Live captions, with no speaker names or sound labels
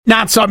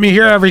Not something you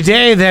hear every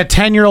day. That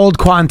 10-year-old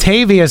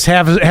Quantavius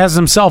has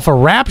himself a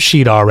rap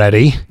sheet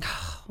already.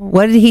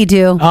 What did he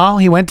do? Oh,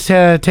 he went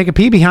to take a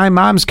pee behind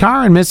Mom's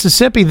car in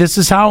Mississippi. This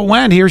is how it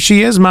went. Here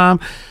she is, Mom.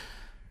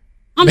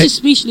 I'm just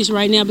speechless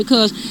right now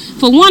because,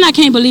 for one, I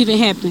can't believe it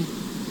happened.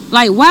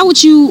 Like, why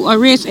would you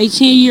arrest a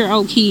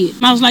 10-year-old kid?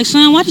 I was like,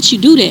 son, why did you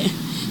do that?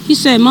 He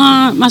said,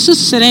 Mom, my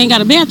sister said they ain't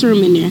got a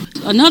bathroom in there.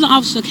 Another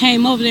officer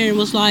came over there and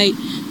was like,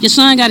 your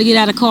son got to get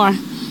out of the car.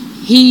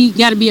 He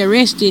got to be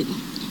arrested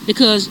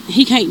because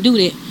he can't do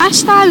that. I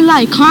started,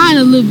 crying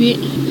a little bit.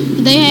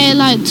 They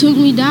had, took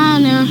me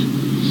down there,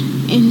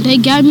 and they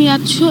got me out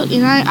the truck,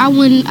 and I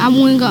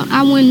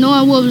wouldn't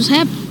know what was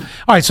happening.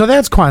 All right, so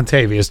that's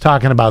Quantavius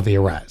talking about the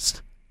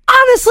arrest.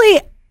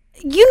 Honestly,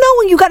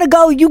 when you gotta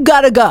go, you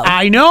gotta go.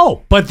 I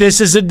know, but this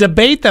is a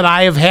debate that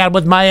I have had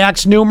with my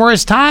ex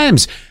numerous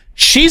times.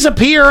 She's a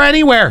peer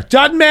anywhere.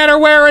 Doesn't matter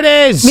where it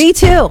is. Me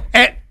too.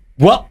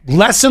 Well,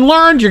 lesson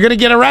learned. You're going to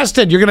get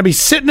arrested. You're going to be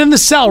sitting in the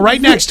cell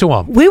right next to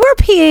him. We were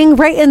peeing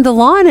right in the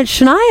lawn at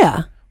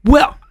Shania.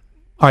 Well,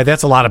 all right,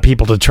 that's a lot of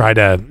people to try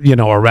to,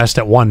 arrest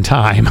at one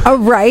time.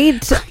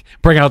 Right.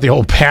 Bring out the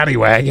old paddy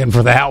wagon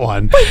for that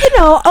one.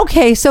 But,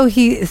 okay, so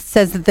he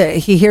says that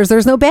he hears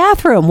there's no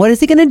bathroom. What is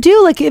he going to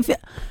do? Like, if...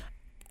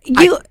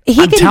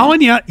 I'm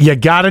telling you, you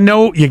gotta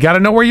know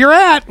where you're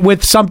at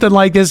with something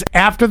like this.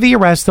 After the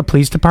arrest, the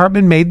police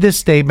department made this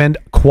statement,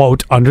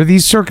 quote, under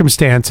these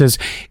circumstances,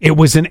 it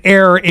was an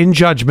error in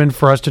judgment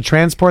for us to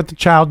transport the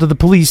child to the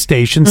police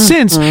station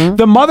since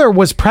the mother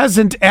was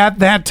present at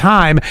that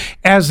time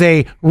as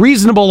a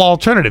reasonable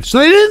alternative. So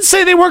they didn't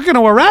say they weren't going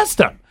to arrest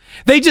him.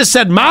 They just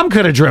said Mom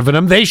could have driven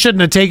him. They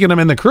shouldn't have taken him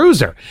in the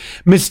cruiser.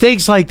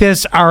 Mistakes like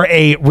this are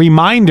a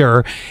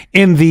reminder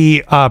in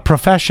the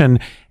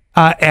profession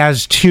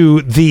as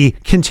to the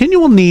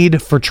continual need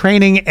for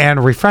training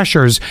and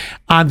refreshers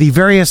on the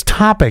various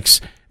topics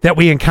that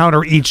we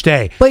encounter each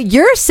day. But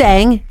you're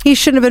saying he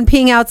shouldn't have been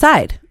peeing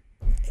outside.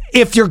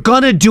 If you're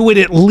going to do it,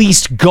 at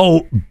least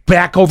go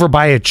back over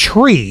by a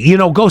tree.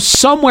 Go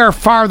somewhere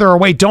farther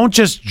away. Don't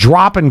just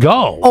drop and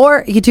go.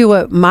 Or you do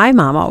what my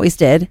mom always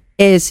did,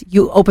 is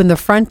you open the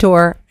front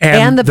door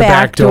and the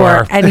back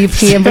door and you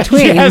pee in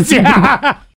between. Yes, yeah.